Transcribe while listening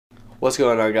What's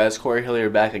going on, guys? Corey Hill here,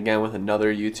 back again with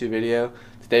another YouTube video.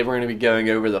 Today we're going to be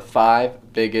going over the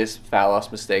 5 biggest fat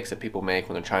loss mistakes that people make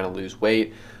when they're trying to lose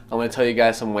weight. I'm going to tell you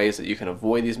guys some ways that you can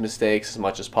avoid these mistakes as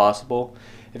much as possible.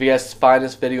 If you guys find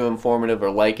this video informative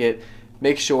or like it,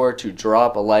 make sure to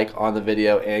drop a like on the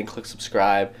video and click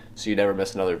subscribe so you never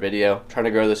miss another video. I'm trying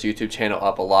to grow this YouTube channel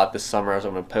up a lot this summer, as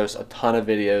I'm going to post a ton of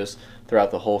videos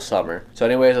throughout the whole summer. So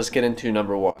anyways, let's get into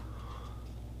number 1.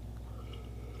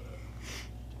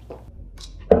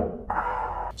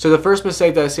 So the first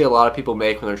mistake that I see a lot of people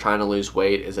make when they're trying to lose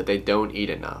weight is that they don't eat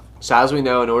enough. So as we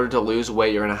know, in order to lose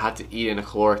weight, you're going to have to eat in a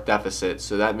caloric deficit.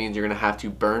 So that means you're going to have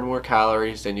to burn more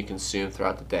calories than you consume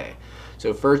throughout the day.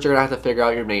 So first you're going to have to figure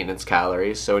out your maintenance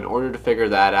calories. So in order to figure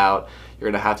that out, you're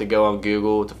going to have to go on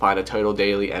Google to find a total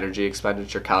daily energy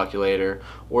expenditure calculator,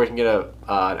 or you can get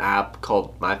an app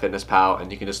called MyFitnessPal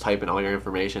and you can just type in all your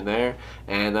information there,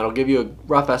 and that'll give you a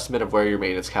rough estimate of where your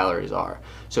maintenance calories are.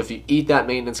 So if you eat that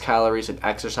maintenance calories and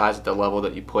exercise at the level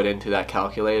that you put into that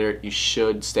calculator, you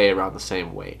should stay around the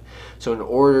same weight. So in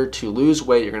order to lose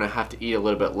weight, you're going to have to eat a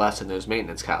little bit less than those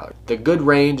maintenance calories. The good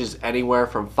range is anywhere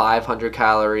from 500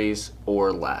 calories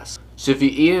or less. So if you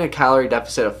eat in a calorie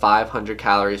deficit of 500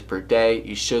 calories per day,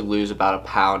 you should lose about a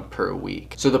pound per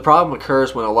week. So the problem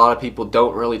occurs when a lot of people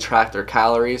don't really track their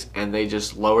calories and they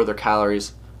just lower their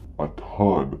calories a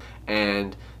ton.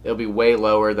 And it'll be way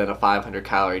lower than a 500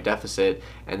 calorie deficit,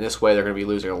 and this way they're going to be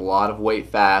losing a lot of weight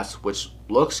fast, which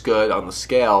looks good on the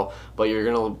scale, but you're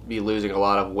going to be losing a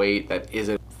lot of weight that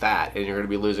isn't fat, and you're going to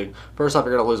be losing, first off,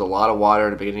 you're going to lose a lot of water at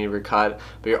the beginning of your cut,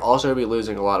 but you're also going to be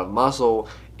losing a lot of muscle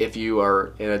if you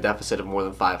are in a deficit of more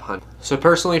than 500. So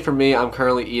personally for me, I'm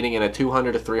currently eating in a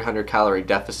 200 to 300 calorie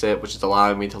deficit, which is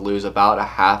allowing me to lose about a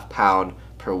half pound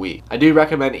per week. I do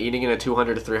recommend eating in a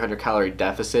 200 to 300 calorie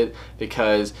deficit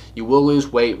because you will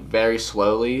lose weight very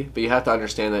slowly, but you have to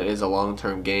understand that it is a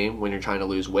long-term game when you're trying to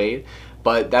lose weight.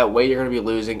 But that weight you're going to be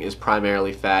losing is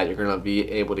primarily fat. You're going to be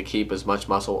able to keep as much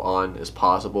muscle on as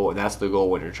possible, and that's the goal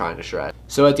when you're trying to shred.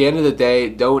 So at the end of the day,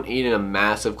 don't eat in a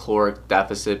massive caloric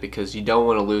deficit because you don't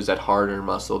want to lose that hard-earned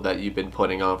muscle that you've been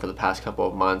putting on for the past couple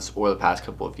of months or the past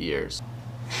couple of years.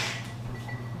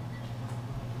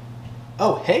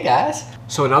 Oh, hey guys!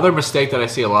 So another mistake that I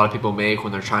see a lot of people make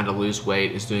when they're trying to lose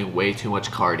weight is doing way too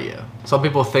much cardio. Some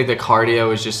people think that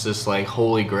cardio is just this like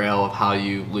holy grail of how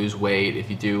you lose weight. If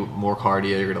you do more cardio,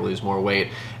 you're going to lose more weight.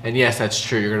 And yes, that's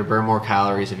true. You're going to burn more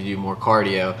calories if you do more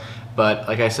cardio. But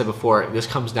like I said before, this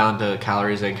comes down to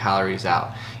calories in, calories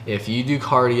out. If you do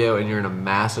cardio and you're in a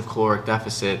massive caloric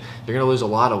deficit, you're going to lose a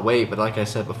lot of weight. But like I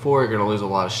said before, you're going to lose a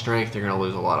lot of strength. You're going to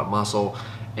lose a lot of muscle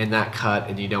in that cut,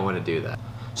 and you don't want to do that.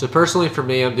 So personally for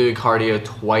me, I'm doing cardio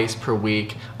twice per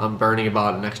week. I'm burning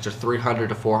about an extra 300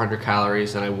 to 400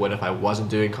 calories than I would if I wasn't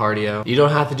doing cardio. You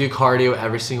don't have to do cardio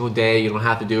every single day. You don't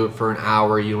have to do it for an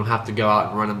hour. You don't have to go out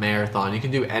and run a marathon. You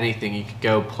can do anything. You could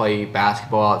go play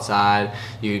basketball outside.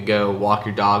 You could go walk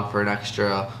your dog for an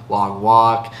extra long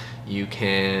walk. You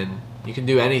can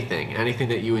do anything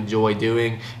that you enjoy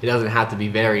doing. It doesn't have to be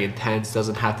very intense. It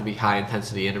doesn't have to be high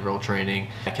intensity interval training.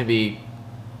 It can be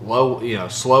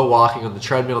slow walking on the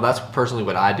treadmill. That's personally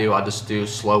what I do. I just do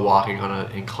slow walking on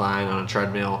an incline on a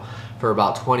treadmill for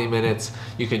about 20 minutes.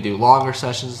 You can do longer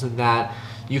sessions than that.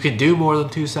 You can do more than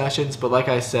 2 sessions, but like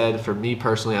I said, for me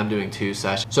personally, I'm doing 2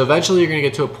 sessions. So eventually you're gonna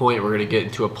get to a point where you're gonna get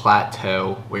into a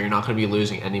plateau where you're not gonna be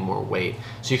losing any more weight.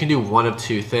 So you can do one of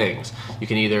 2 things. You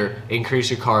can either increase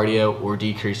your cardio or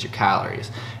decrease your calories.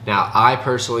 Now, I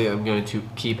personally am going to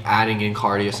keep adding in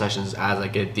cardio sessions as I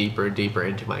get deeper and deeper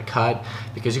into my cut,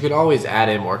 because you can always add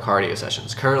in more cardio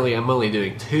sessions. Currently, I'm only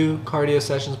doing 2 cardio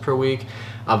sessions per week.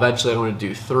 Eventually, I'm going to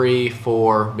do 3,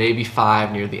 4, maybe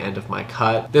 5 near the end of my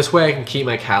cut. This way I can keep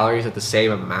my calories at the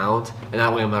same amount, and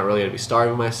that way I'm not really going to be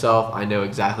starving myself. I know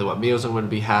exactly what meals I'm going to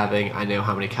be having. I know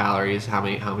how many calories, how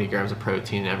many grams of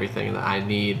protein and everything that I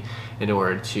need in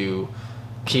order to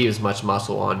keep as much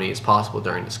muscle on me as possible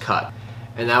during this cut.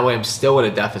 And that way I'm still in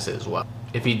a deficit as well.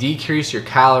 If you decrease your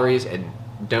calories and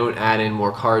don't add in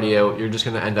more cardio, you're just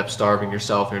going to end up starving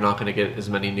yourself. You're not going to get as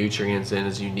many nutrients in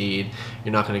as you need.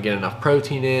 You're not going to get enough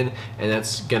protein in, and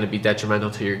that's going to be detrimental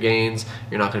to your gains.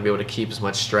 You're not going to be able to keep as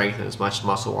much strength and as much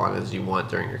muscle on as you want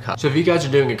during your cut. So if you guys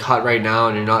are doing a cut right now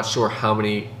and you're not sure how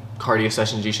many cardio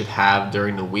sessions you should have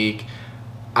during the week,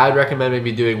 I'd recommend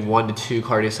maybe doing 1 to 2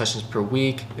 cardio sessions per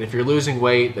week. And if you're losing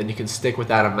weight, then you can stick with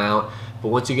that amount. But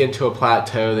once you get into a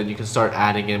plateau, then you can start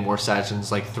adding in more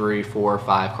sessions, like 3, 4,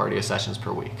 5 cardio sessions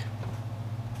per week.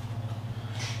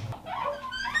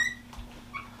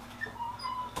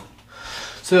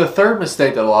 So the third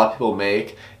mistake that a lot of people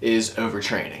make is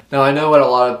overtraining. Now I know what a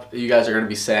lot of you guys are going to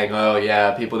be saying, oh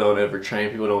yeah, people don't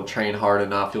overtrain, people don't train hard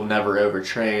enough, you'll never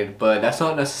overtrain, but that's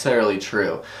not necessarily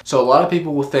true. So a lot of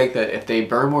people will think that if they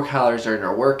burn more calories during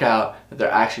their workout, that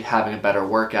they're actually having a better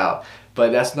workout,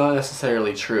 but that's not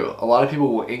necessarily true. A lot of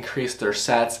people will increase their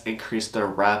sets, increase their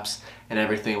reps, and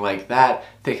everything like that,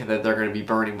 thinking that they're going to be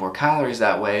burning more calories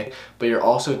that way, but you're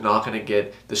also not going to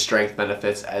get the strength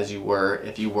benefits as you were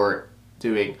if you were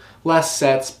doing less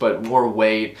sets but more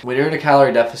weight. When you're in a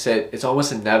calorie deficit, it's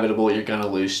almost inevitable you're going to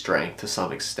lose strength to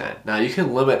some extent. Now you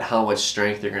can limit how much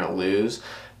strength you're going to lose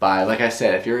by, like I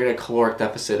said, if you're in a caloric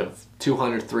deficit of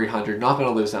 200, 300, you're not going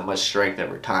to lose that much strength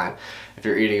over time. If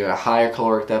you're eating at a higher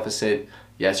caloric deficit,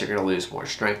 yes, you're going to lose more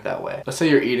strength that way. Let's say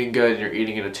you're eating good and you're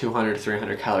eating in a 200,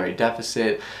 300 calorie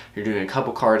deficit, you're doing a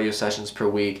couple cardio sessions per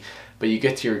week, but you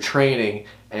get to your training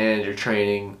and you're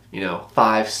training,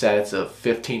 5 sets of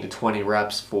 15 to 20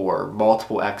 reps for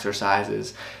multiple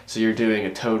exercises. So you're doing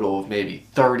a total of maybe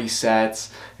 30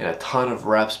 sets and a ton of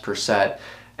reps per set,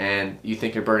 and you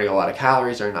think you're burning a lot of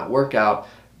calories during that workout,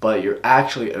 but you're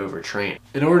actually overtraining.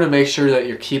 In order to make sure that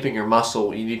you're keeping your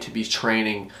muscle, you need to be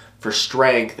training for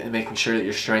strength and making sure that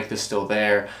your strength is still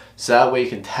there, so that way you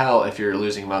can tell if you're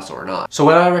losing muscle or not. So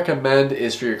what I recommend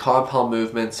is for your compound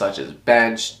movements such as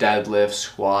bench, deadlift,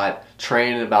 squat,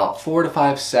 train in about 4 to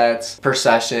 5 sets per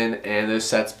session, and those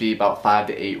sets be about 5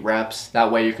 to 8 reps.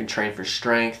 That way you can train for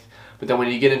strength. But then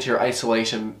when you get into your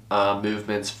isolation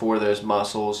movements for those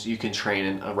muscles, you can train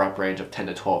in a rep range of 10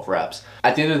 to 12 reps.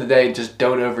 At the end of the day, just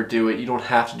don't overdo it. You don't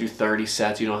have to do 30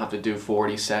 sets. You don't have to do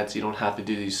 40 sets. You don't have to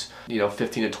do these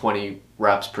 15 to 20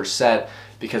 reps per set,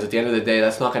 because at the end of the day,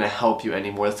 that's not going to help you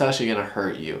anymore. That's actually going to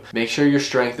hurt you. Make sure your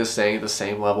strength is staying at the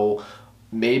same level,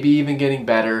 maybe even getting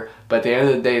better, but at the end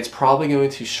of the day, it's probably going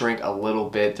to shrink a little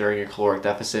bit during your caloric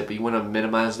deficit, but you want to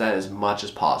minimize that as much as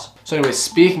possible. So anyway,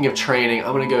 speaking of training,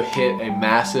 I'm going to go hit a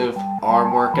massive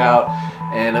arm workout,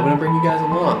 and I'm going to bring you guys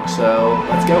along. So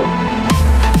let's go.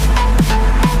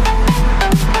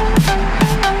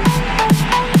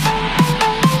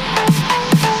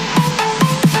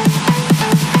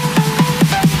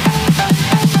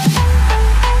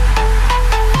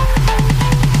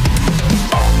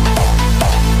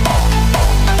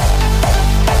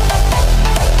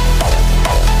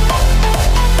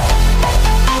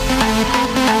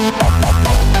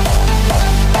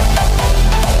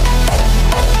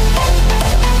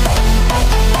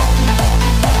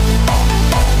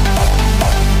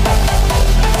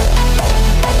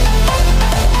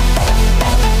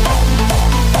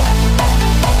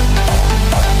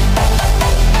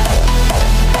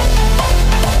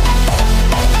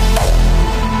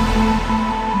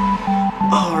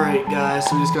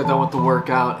 So we just got done with the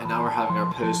workout, and now we're having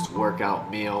our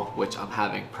post-workout meal, which I'm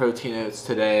having protein oats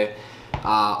today.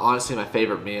 Honestly, my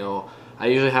favorite meal. I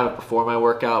usually have it before my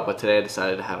workout, but today I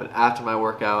decided to have it after my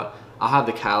workout. I'll have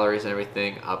the calories and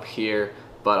everything up here,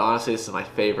 but honestly, this is my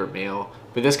favorite meal.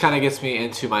 But this kind of gets me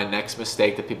into my next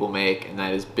mistake that people make, and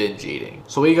that is binge eating.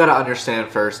 So what you got to understand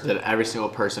first is that every single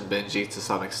person binge eats to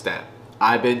some extent.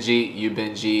 I binge eat, you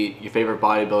binge eat, your favorite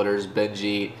bodybuilders binge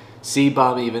eat,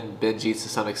 C-Bum even binge eats to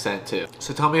some extent too.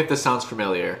 So tell me if this sounds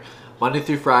familiar. Monday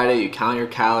through Friday, you count your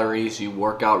calories, you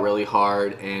work out really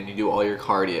hard, and you do all your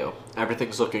cardio.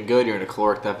 Everything's looking good, you're in a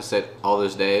caloric deficit all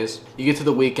those days. You get to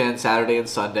the weekend, Saturday and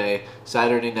Sunday.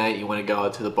 Saturday night, you want to go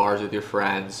out to the bars with your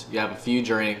friends. You have a few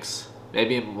drinks,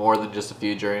 maybe more than just a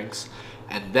few drinks.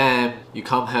 And then you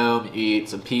come home, you eat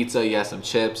some pizza, you have some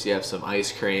chips, you have some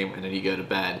ice cream, and then you go to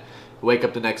bed. Wake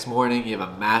up the next morning, you have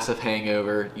a massive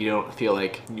hangover, you don't feel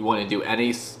like you want to do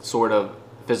any sort of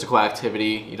physical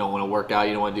activity, you don't want to work out,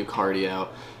 you don't want to do cardio,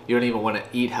 you don't even want to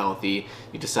eat healthy.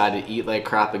 You decide to eat like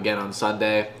crap again on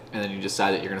Sunday, and then you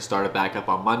decide that you're going to start it back up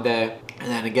on Monday, and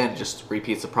then again just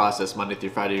repeats the process. Monday through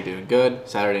Friday you're doing good,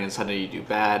 Saturday and Sunday you do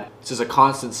bad. It's just a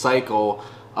constant cycle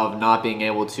of not being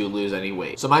able to lose any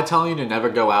weight. So am I telling you to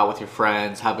never go out with your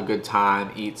friends, have a good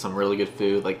time, eat some really good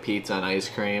food like pizza and ice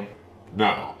cream?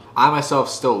 No. I myself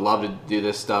still love to do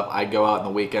this stuff. I go out on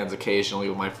the weekends occasionally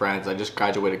with my friends. I just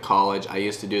graduated college. I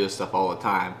used to do this stuff all the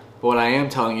time. But what I am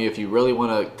telling you, if you really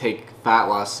want to take fat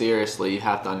loss seriously, you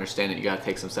have to understand that you got to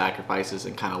take some sacrifices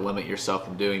and kind of limit yourself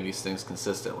from doing these things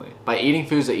consistently. By eating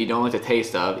foods that you don't like the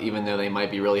taste of, even though they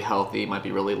might be really healthy, might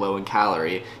be really low in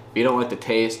calorie, if you don't like the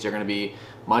taste, you're going to be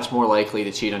much more likely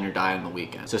to cheat on your diet on the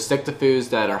weekend. So stick to foods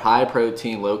that are high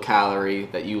protein, low calorie,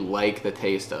 that you like the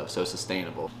taste of, so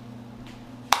sustainable.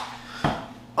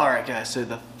 Alright guys, so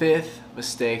the fifth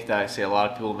mistake that I see a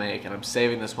lot of people make, and I'm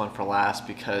saving this one for last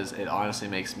because it honestly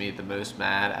makes me the most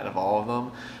mad out of all of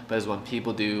them, but is when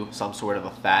people do some sort of a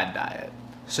fad diet.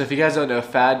 So if you guys don't know,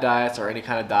 fad diets are any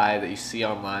kind of diet that you see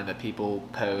online that people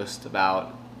post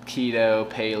about: keto,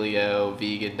 paleo,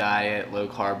 vegan diet, low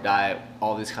carb diet,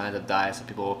 all these kinds of diets that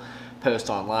people post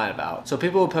online about. So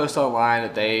people will post online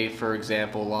that they, for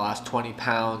example, lost 20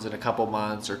 pounds in a couple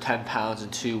months, or 10 pounds in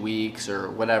 2 weeks, or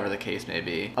whatever the case may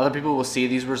be. Other people will see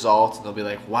these results and they'll be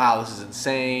like, wow, this is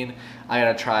insane. I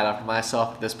gotta try it out for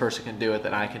myself. If this person can do it,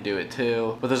 then I can do it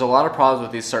too. But there's a lot of problems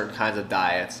with these certain kinds of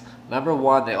diets. Number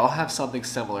one, they all have something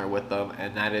similar with them,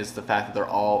 and that is the fact that they're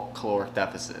all caloric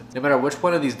deficit. No matter which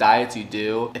one of these diets you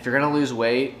do, if you're gonna lose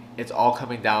weight, it's all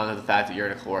coming down to the fact that you're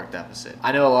in a caloric deficit.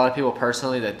 I know a lot of people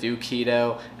personally that do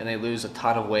keto and they lose a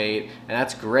ton of weight, and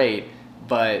that's great,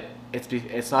 but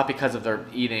it's not because of they're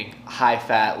eating high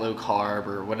fat, low carb,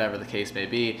 or whatever the case may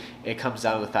be. It comes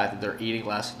down to the fact that they're eating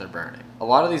less than they're burning. A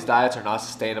lot of these diets are not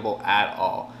sustainable at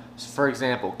all. So for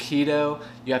example, keto,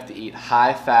 you have to eat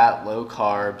high fat, low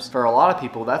carbs. For a lot of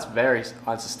people, that's very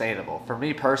unsustainable. For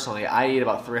me personally, I eat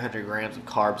about 300 grams of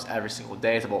carbs every single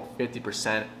day. It's about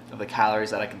 50% of the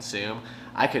calories that I consume.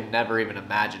 I could never even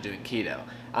imagine doing keto.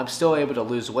 I'm still able to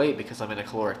lose weight because I'm in a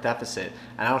caloric deficit,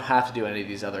 and I don't have to do any of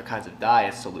these other kinds of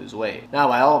diets to lose weight. Now,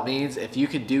 by all means, if you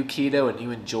can do keto and you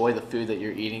enjoy the food that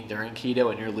you're eating during keto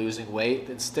and you're losing weight,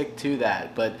 then stick to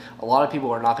that. But a lot of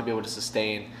people are not going to be able to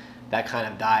sustain that kind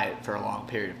of diet for a long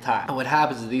period of time. And what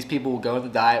happens is these people will go on the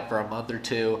diet for a month or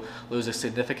two, lose a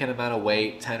significant amount of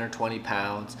weight, 10 or 20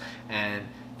 pounds, and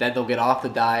then they'll get off the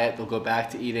diet, they'll go back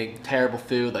to eating terrible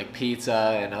food like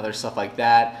pizza and other stuff like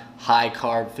that, high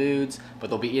carb foods, but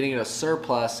they'll be eating a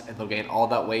surplus and they'll gain all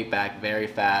that weight back very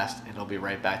fast, and they'll be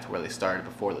right back to where they started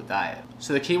before the diet.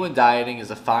 So the key when dieting is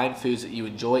to find foods that you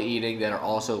enjoy eating that are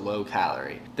also low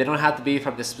calorie. They don't have to be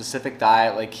from this specific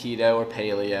diet like keto or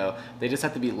paleo. They just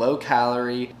have to be low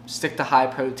calorie. Stick to high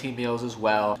protein meals as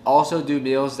well. Also do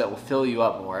meals that will fill you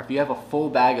up more. If you have a full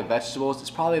bag of vegetables,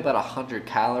 it's probably about 100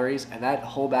 calories, and that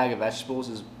whole bag of vegetables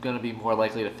is going to be more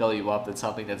likely to fill you up than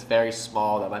something that's very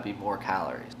small that might be more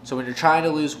calories. So when you're trying to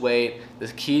lose weight, the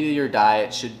key to your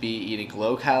diet should be eating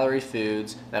low calorie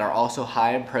foods that are also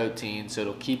high in protein, so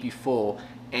it'll keep you full,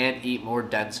 and eat more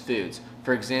dense foods.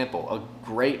 For example, a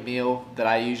great meal that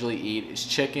I usually eat is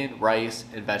chicken, rice,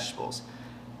 and vegetables.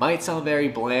 Might sound very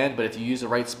bland, but if you use the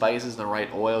right spices and the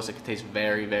right oils, it can taste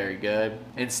very, very good.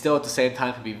 And still at the same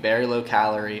time can be very low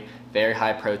calorie, very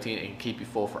high protein, and can keep you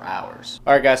full for hours.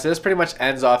 Alright guys, so this pretty much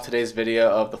ends off today's video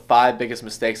of the 5 biggest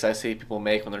mistakes I see people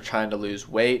make when they're trying to lose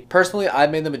weight. Personally,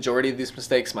 I've made the majority of these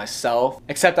mistakes myself,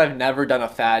 except I've never done a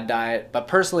fad diet. But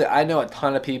personally, I know a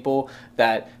ton of people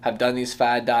that have done these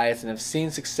fad diets and have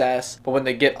seen success, but when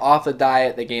they get off the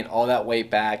diet, they gain all that weight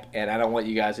back, and I don't want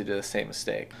you guys to do the same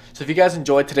mistake. So if you guys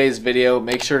enjoyed today's video,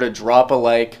 make sure to drop a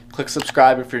like, click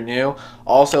subscribe if you're new.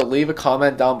 Also, leave a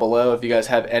comment down below if you guys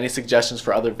have any suggestions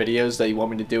for other videos that you want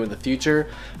me to do in the future.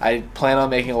 I plan on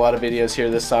making a lot of videos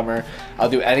here this summer. I'll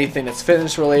do anything that's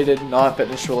fitness related, not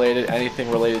fitness related,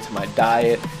 anything related to my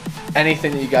diet,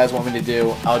 anything that you guys want me to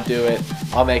do, I'll do it.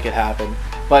 I'll make it happen.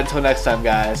 But until next time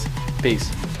guys, peace.